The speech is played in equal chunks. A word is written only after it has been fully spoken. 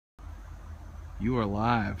You are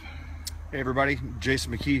live. Hey everybody,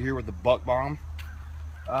 Jason McKee here with the Buck Bomb.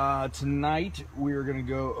 Tonight we're going to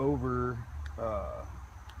go over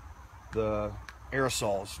the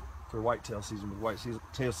aerosols for whitetail season. With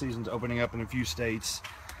whitetail season's opening up in a few states.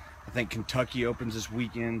 I think Kentucky opens this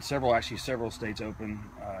weekend. Several states open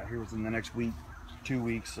here within the next week, 2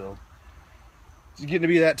 weeks. So it's getting to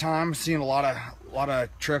be that time. Seeing a lot of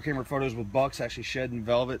trail camera photos with bucks actually shedding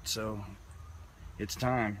velvet. So it's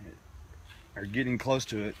time. Or getting close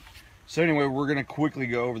to it. So anyway, we're going to quickly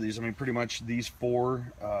go over these. I mean, pretty much these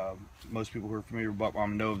four, most people who are familiar with Buck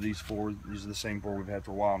Bomb know of these four. These are the same four we've had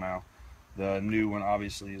for a while now. The new one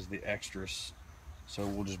obviously is the extras. So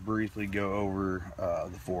we'll just briefly go over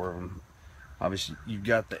the four of them. Obviously you've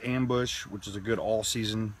got the ambush, which is a good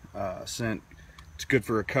all-season scent. It's good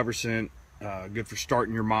for a cover scent, good for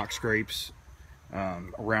starting your mock scrapes.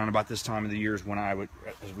 Around about this time of the year is when I would,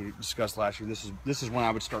 as we discussed last year, this is when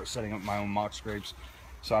I would start setting up my own mock scrapes.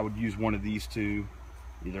 So I would use one of these two,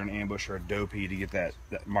 either an ambush or a dopey, to get that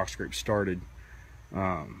mock scrape started.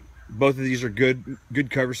 Both of these are good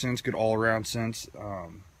cover scents, good all-around scents.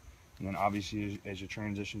 And then obviously as you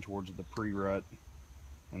transition towards the pre-rut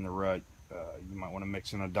and the rut, you might want to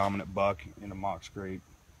mix in a dominant buck in a mock scrape,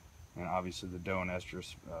 and obviously the doe and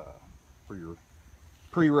estrus for your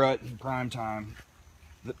pre-rut and prime time.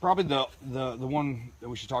 Probably the one that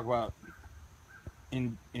we should talk about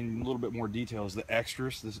in a little bit more detail is the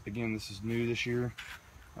estrus. This is new this year.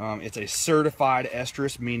 It's a certified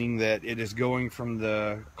estrus, meaning that it is going from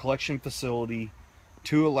the collection facility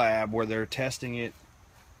to a lab where they're testing it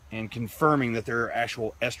and confirming that there are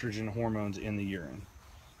actual estrogen hormones in the urine.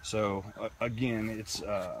 So again, it's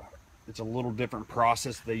a little different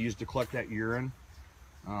process they use to collect that urine.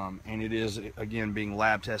 And it is, again, being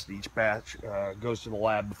lab tested. Each batch goes to the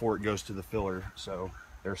lab before it goes to the filler. So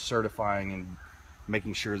they're certifying and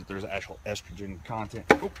making sure that there's actual estrogen content.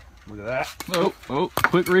 Oh, look at that. Oh,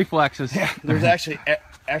 quick reflexes. Yeah, there's actually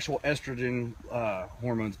actual estrogen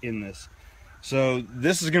hormones in this. So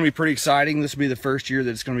this is going to be pretty exciting. This will be the first year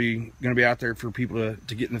that it's going to be out there for people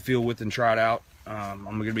to get in the field with and try it out. I'm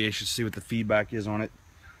going to be anxious to see what the feedback is on it.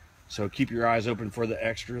 So keep your eyes open for the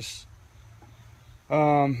extras.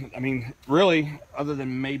 I mean, really, other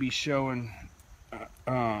than maybe showing,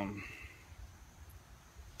 I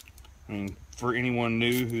mean, for anyone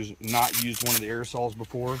new who's not used one of the aerosols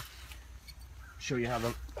before, show you how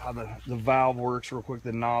the valve works real quick,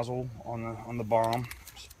 the nozzle on the bomb.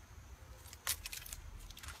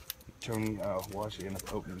 Tony, we'll actually end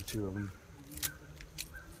up opening two of them.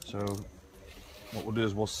 So what we'll do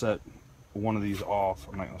is we'll set one of these off.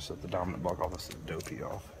 I'm not going to set the dominant buck off, I'll set the dopey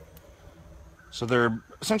off. So they're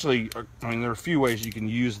essentially, I mean, there are a few ways you can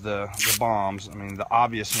use the bombs. I mean, the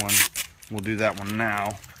obvious one, we'll do that one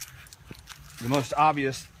now. The most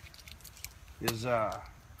obvious is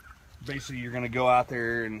basically you're going to go out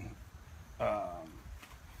there and,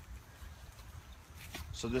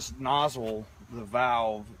 so this nozzle, the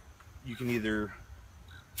valve, you can either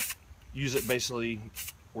use it basically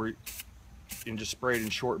where and just spray it in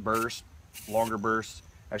short bursts, longer bursts.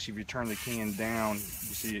 Actually, if you turn the can down, you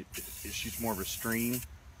see it shoots more of a stream.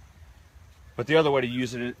 But the other way to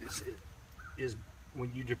use it is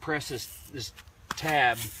when you depress this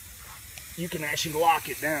tab, you can actually lock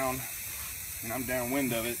it down, and I'm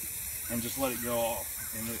downwind of it, and just let it go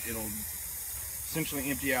off. And it'll essentially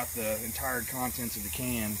empty out the entire contents of the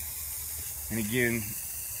can. And again,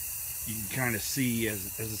 you can kind of see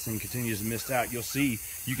as this thing continues to mist out, you'll see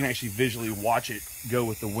you can actually visually watch it go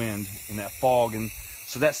with the wind and that fog. And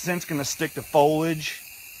so that scent's going to stick to foliage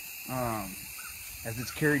as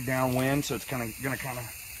it's carried downwind. So it's going to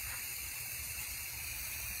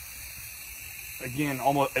again,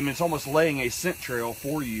 almost, I mean, it's almost laying a scent trail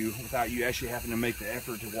for you without you actually having to make the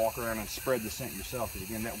effort to walk around and spread the scent yourself. Because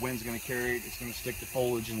again, that wind's going to carry it. It's going to stick to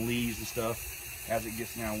foliage and leaves and stuff as it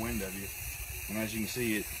gets downwind of you. And as you can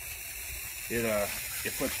see, it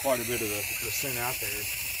puts quite a bit of the scent out there.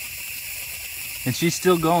 And she's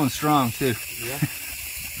still going strong too. Yeah.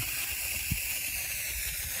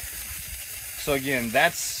 So again,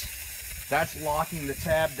 that's locking the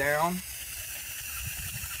tab down.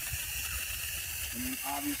 And then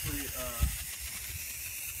obviously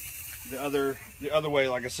the other way,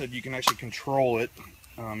 like I said, you can actually control it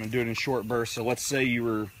and do it in short bursts. So let's say you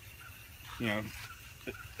were, you know,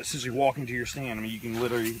 essentially walking to your stand. I mean, you can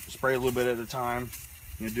literally spray a little bit at a time.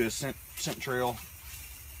 You know, do a scent trail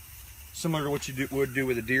similar to what you would do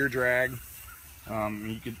with a deer drag.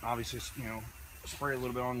 You could obviously, you know, spray a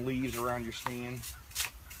little bit on leaves around your stand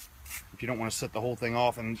if you don't want to set the whole thing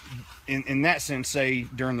off. And in that sense, say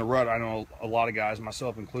during the rut, I know a lot of guys,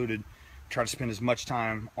 myself included, try to spend as much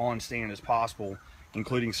time on stand as possible,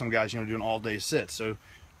 including some guys, doing all day sits. So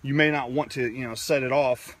you may not want to, set it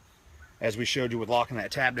off as we showed you with locking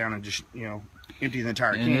that tab down and just, empty the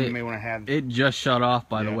entire can. You may want to have it just shut off,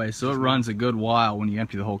 by the way, so it runs a good while when you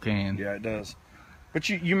empty the whole can. Yeah, it does. But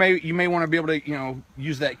you may want to be able to,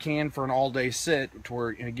 use that can for an all-day sit to where,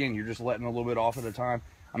 and again, you're just letting a little bit off at a time.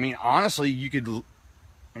 I mean, honestly, you could,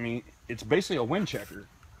 it's basically a wind checker.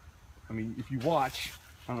 I mean, if you watch,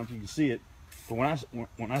 I don't know if you can see it, but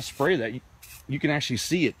when I spray that, you can actually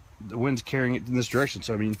see it. The wind's carrying it in this direction.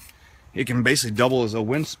 So, I mean, it can basically double as a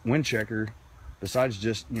wind checker besides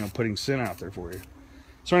just, putting scent out there for you.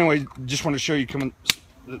 So anyway, just want to show you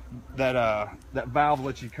that valve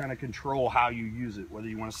lets you kind of control how you use it, whether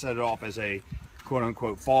you want to set it off as a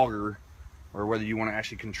quote-unquote fogger or whether you want to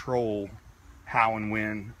actually control how and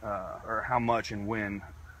when or how much and when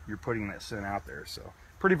you're putting that scent out there. So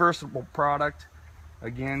pretty versatile product.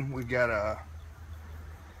 Again, we've got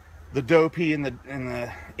the dopey and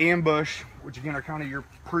the ambush, which again are kind of your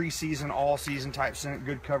pre-season, all-season type scent,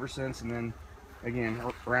 good cover scents, and then again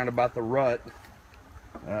around about the rut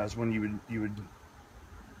is when you would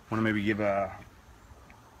want to maybe give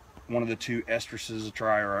one of the two estresses a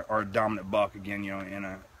try, or a dominant buck again,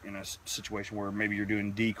 in a situation where maybe you're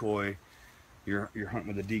doing decoy, you're hunting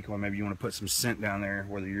with a decoy, maybe you want to put some scent down there,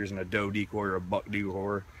 whether you're using a doe decoy or a buck decoy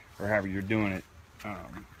or however you're doing it.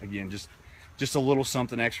 Again, just a little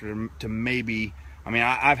something extra to maybe,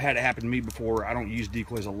 I've had it happen to me before. I don't use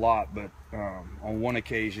decoys a lot, but on one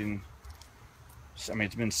occasion,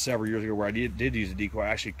 it's been several years ago where I did use a decoy. I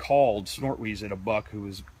actually called snort wheeze at a buck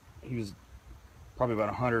he was probably about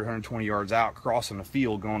 120 yards out, crossing the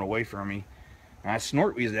field, going away from me. And I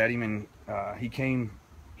snort wheezed at him, and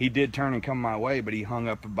he did turn and come my way, but he hung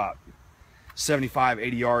up about 75,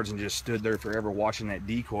 80 yards and just stood there forever watching that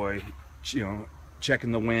decoy,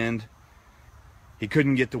 checking the wind. He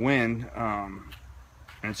couldn't get the wind,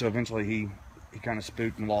 and so eventually he kind of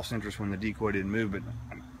spooked and lost interest when the decoy didn't move. But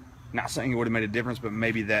I'm not saying it would have made a difference, but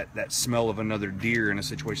maybe that smell of another deer in a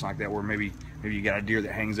situation like that, where maybe you got a deer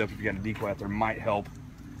that hangs up if you got a decoy out there, might help.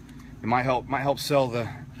 It might help sell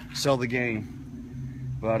the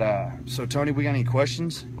game. But so Tony, we got any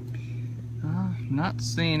questions? Not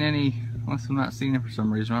seeing any, unless I'm not seeing it for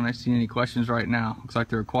some reason. I'm not seeing any questions right now. Looks like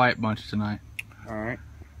they're a quiet bunch tonight. All right.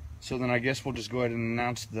 So then I guess we'll just go ahead and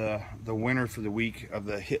announce the winner for the week of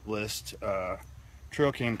the hit list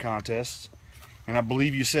trail cam contest. And I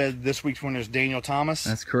believe you said this week's winner is Daniel Thomas.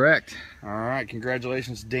 That's correct. All right,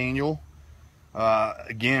 congratulations, Daniel.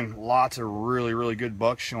 Again, lots of really, really good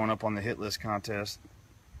bucks showing up on the hit list contest.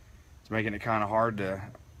 It's making it kind of hard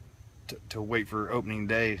to wait for opening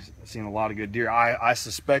day. I've seen a lot of good deer. I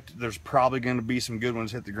suspect there's probably going to be some good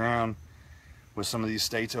ones hit the ground with some of these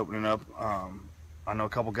states opening up. I know a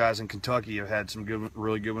couple guys in Kentucky have had some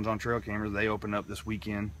really good ones on trail cameras. They open up this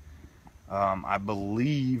weekend. I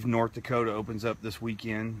believe North Dakota opens up this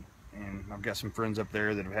weekend, and I've got some friends up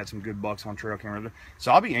there that have had some good bucks on trail camera.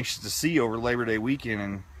 So I'll be anxious to see over Labor Day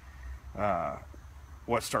weekend and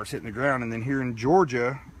what starts hitting the ground. And then here in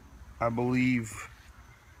Georgia, I believe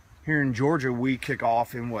we kick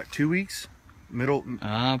off in what, 2 weeks? Middle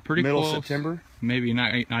close. September. Maybe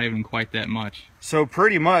not even quite that much. So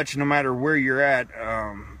pretty much, no matter where you're at,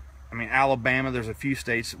 Alabama, there's a few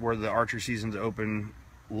states where the archery season's open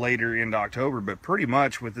later into October, but pretty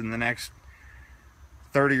much within the next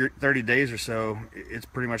 30 days or so, it's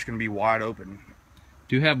pretty much going to be wide open.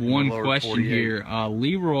 Do have one question 48. here.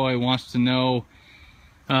 Leroy wants to know,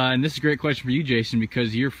 and this is a great question for you, Jason,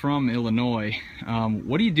 because you're from Illinois.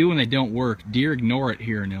 What do you do when they don't work? Deer ignore it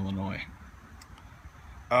here in Illinois.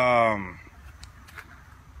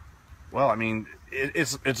 Well,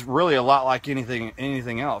 it's really a lot like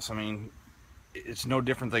anything else. It's no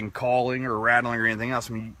different than calling or rattling or anything else.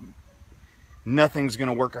 Nothing's going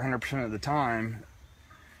to work 100% of the time.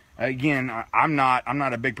 Again, I'm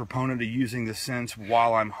not a big proponent of using the scents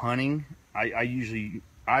while I'm hunting.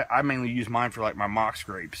 I mainly use mine for like my mock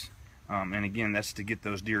scrapes, and again, that's to get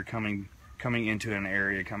those deer coming into an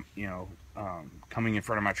area, coming in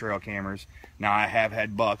front of my trail cameras. Now I have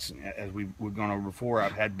had bucks, as we've gone over before.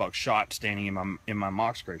 I've had bucks shot standing in my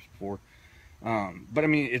mock scrapes before, but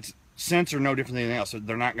it's scents are no different than anything else. So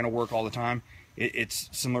they're not going to work all the time. It's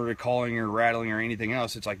similar to calling or rattling or anything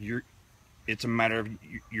else. It's like it's a matter of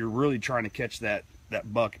you're really trying to catch that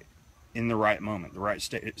buck in the right moment, the right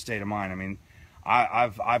state of mind.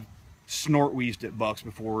 I've snort wheezed at bucks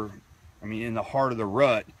before. In the heart of the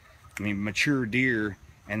rut. Mature deer,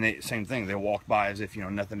 and same thing. They walk by as if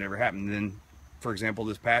nothing ever happened. And then, for example,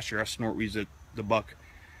 this past year I snort wheezed at the buck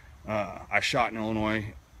I shot in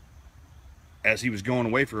Illinois as he was going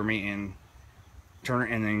away from me, and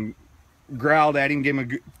and then growled at him, gave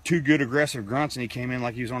him two good aggressive grunts, and he came in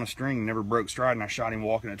like he was on a string and never broke stride, and I shot him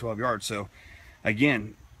walking at 12 yards. So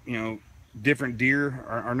again, you know, different deer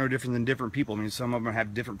are no different than different people. I mean, some of them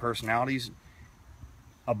have different personalities.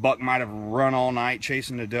 A buck might have run all night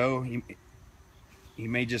chasing a doe. He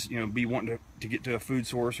may just, you know, be wanting to get to a food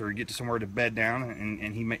source or get to somewhere to bed down,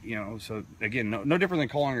 and he may, you know, so again, no different than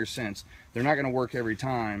calling your scents. They're not going to work every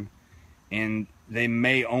time, and they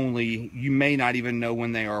may only, you may not even know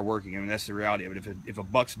when they are working. I mean, that's the reality of it. If a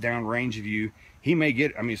buck's downrange of you, he may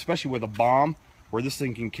get, I mean, especially with a bomb where this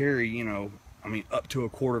thing can carry, you know, I mean, up to a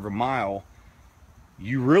quarter of a mile,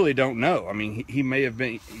 you really don't know. I mean, he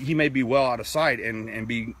may be well out of sight and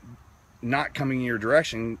be not coming in your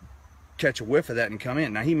direction, catch a whiff of that and come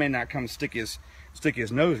in. Now, he may not come stick his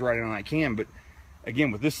nose right in on that can, but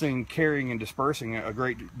again, with this thing carrying and dispersing a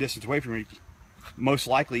great distance away from you, most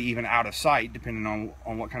likely even out of sight, depending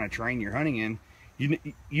on what kind of terrain you're hunting in,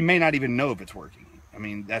 you may not even know if it's working. I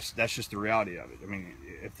mean, that's just the reality of it. I mean,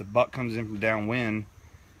 if the buck comes in from downwind,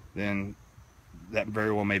 then that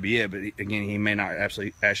very well may be it. But again, he may not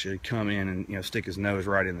actually come in and, you know, stick his nose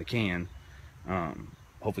right in the can.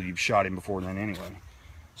 Hopefully you've shot him before then anyway.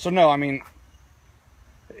 So no, I mean,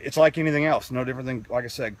 it's like anything else. No different than, like I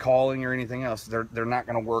said, calling or anything else. They're not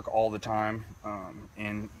going to work all the time.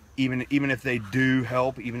 And even if they do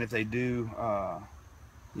help, even if they do,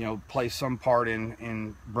 you know, play some part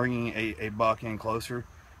in bringing a buck in closer,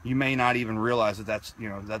 you may not even realize that's, you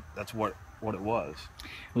know, that's what it was.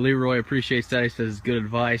 Leroy appreciates that. He says it's good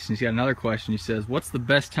advice, and he's got another question. He says, what's the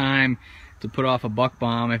best time to put off a buck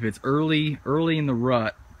bomb if it's early in the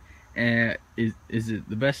rut? Is it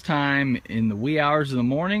the best time in the wee hours of the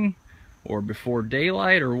morning or before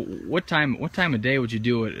daylight, or what time of day would you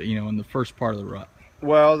do it, you know, in the first part of the rut?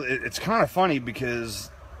 Well, it's kind of funny because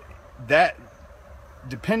that,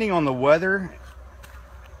 depending on the weather,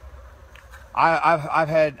 I've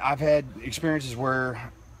had experiences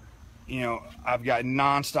where, you know, I've got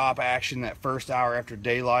nonstop action that first hour after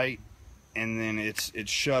daylight, and then it's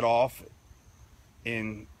shut off,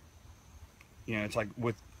 and, you know, it's like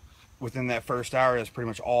within that first hour, that's pretty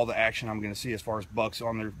much all the action I'm going to see as far as bucks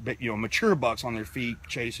on their, you know, mature bucks on their feet,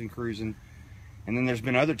 chasing, cruising. And then there's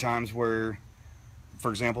been other times where, for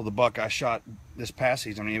example, the buck I shot this past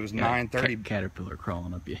season, I mean, it was 9:30. Caterpillar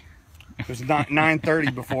crawling up you. It was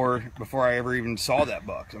 9:30 before I ever even saw that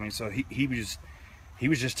buck. I mean, so he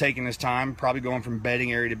was just taking his time, probably going from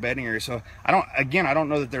bedding area to bedding area. So I don't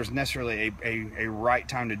know that there's necessarily a right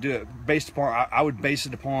time to do it. Based upon, I would base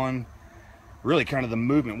it upon really kind of the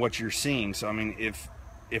movement, what you're seeing. So I mean, if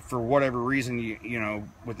for whatever reason you know,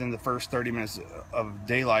 within the first 30 minutes of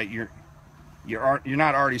daylight you're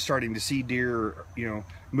not already starting to see deer, you know,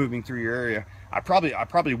 moving through your area, I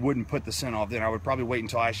probably wouldn't put the scent off then. I would probably wait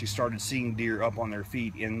until I actually started seeing deer up on their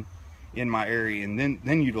feet in my area, and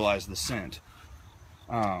then utilize the scent.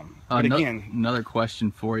 But again, another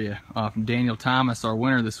question for you from Daniel Thomas, our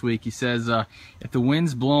winner this week. He says, if the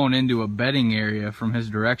wind's blowing into a bedding area from his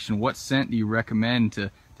direction, what scent do you recommend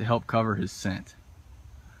to help cover his scent?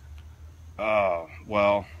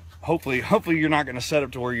 Well, hopefully you're not going to set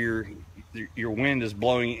up to where your wind is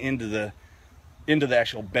blowing into the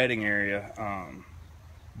actual bedding area.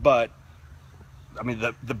 But I mean,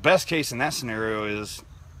 the best case in that scenario is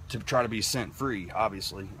to try to be scent free,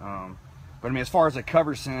 obviously. But I mean, as far as a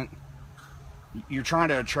cover scent, you're trying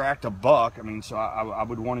to attract a buck. I mean, so I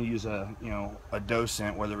would want to use a doe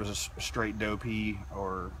scent, whether it was a straight doe pea,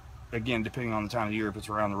 or again, depending on the time of year, if it's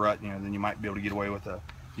around the rut, you know, then you might be able to get away with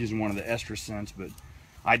using one of the estrus scents. But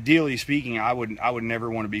ideally speaking, I would never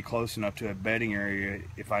want to be close enough to a bedding area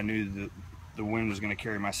if I knew that the wind was going to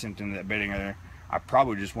carry my scent into that bedding area. I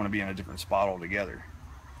probably just want to be in a different spot altogether.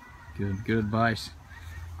 Good advice.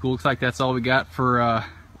 Cool. Looks like that's all we got for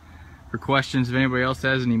questions. If anybody else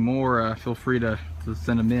has any more, feel free to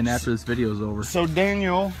send them in after this video is over. So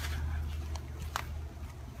Daniel,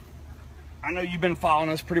 I know you've been following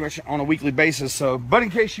us pretty much on a weekly basis, but in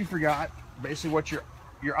case you forgot, basically what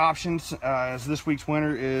your options as this week's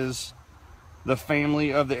winner is the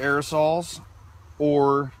family of the aerosols,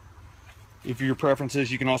 or if your preference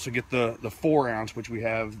is, you can also get the 4 ounce, which we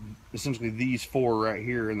have essentially these 4 right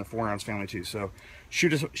here in the 4 ounce family too. So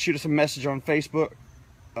shoot us a message on Facebook.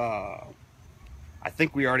 I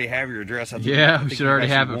think we already have your address. Yeah, we should already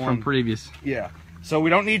have it from previous. Yeah, so we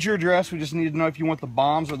don't need your address. We just need to know if you want the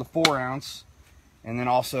bombs or the 4 ounce, and then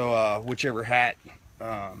also whichever hat,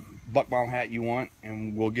 buck bomb hat you want,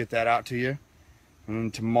 and we'll get that out to you.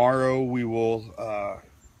 And tomorrow we will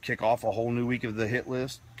kick off a whole new week of the hit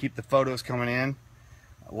list. Keep the photos coming in.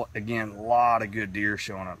 Again, a lot of good deer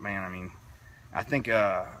showing up, man. I mean, I think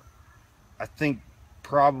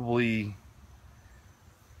probably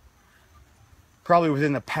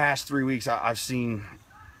within the past 3 weeks, I've seen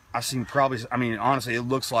probably, I mean, honestly, it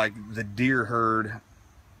looks like the deer herd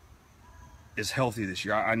is healthy this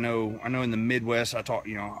year. I know in the Midwest,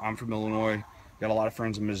 I'm from Illinois, got a lot of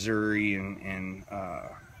friends in Missouri and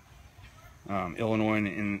Illinois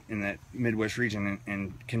and in that Midwest region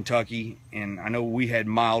and Kentucky, and I know we had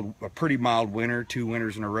a pretty mild winter, 2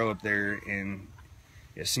 winters in a row up there, and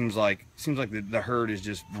it seems like the herd is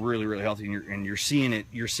just really healthy, and you're seeing it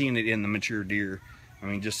in the mature deer. I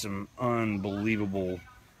mean, just some unbelievable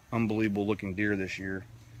looking deer this year.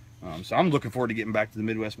 So I'm looking forward to getting back to the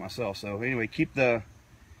Midwest myself. So anyway, keep the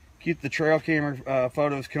trail camera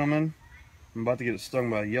photos coming. I'm about to get stung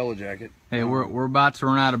by a yellow jacket. Hey, we're about to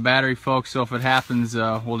run out of battery, folks, so if it happens,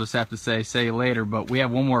 we'll just have to say you later. But we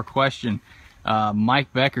have one more question.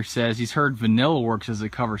 Mike Becker says he's heard vanilla works as a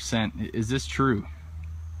cover scent. Is this true?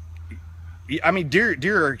 I mean, deer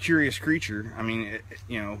are a curious creature. I mean,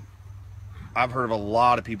 I've heard of a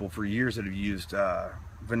lot of people for years that have used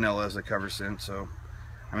vanilla as a cover scent. So,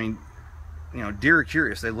 I mean, deer are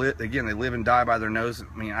curious. They live and die by their nose.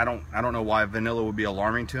 I mean, I don't know why vanilla would be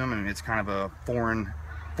alarming to them. I mean, it's kind of a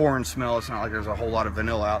foreign smell. It's not like there's a whole lot of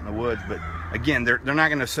vanilla out in the woods. But again, they're not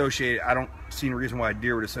going to associate. I don't see any reason why a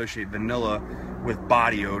deer would associate vanilla with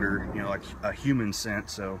body odor. Like a human scent.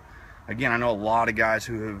 So, again, I know a lot of guys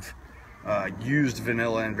who have used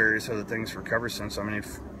vanilla and various other things for cover scents. I mean,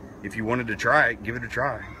 if you wanted to try it, give it a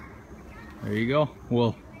try. There you go.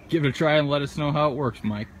 Well, give it a try and let us know how it works,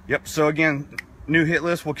 Mike. Yep. So again, new hit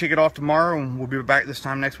list. We'll kick it off tomorrow, and we'll be back this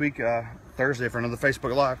time next week, Thursday, for another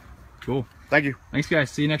Facebook Live. Cool. Thank you. Thanks,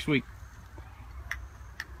 guys. See you next week.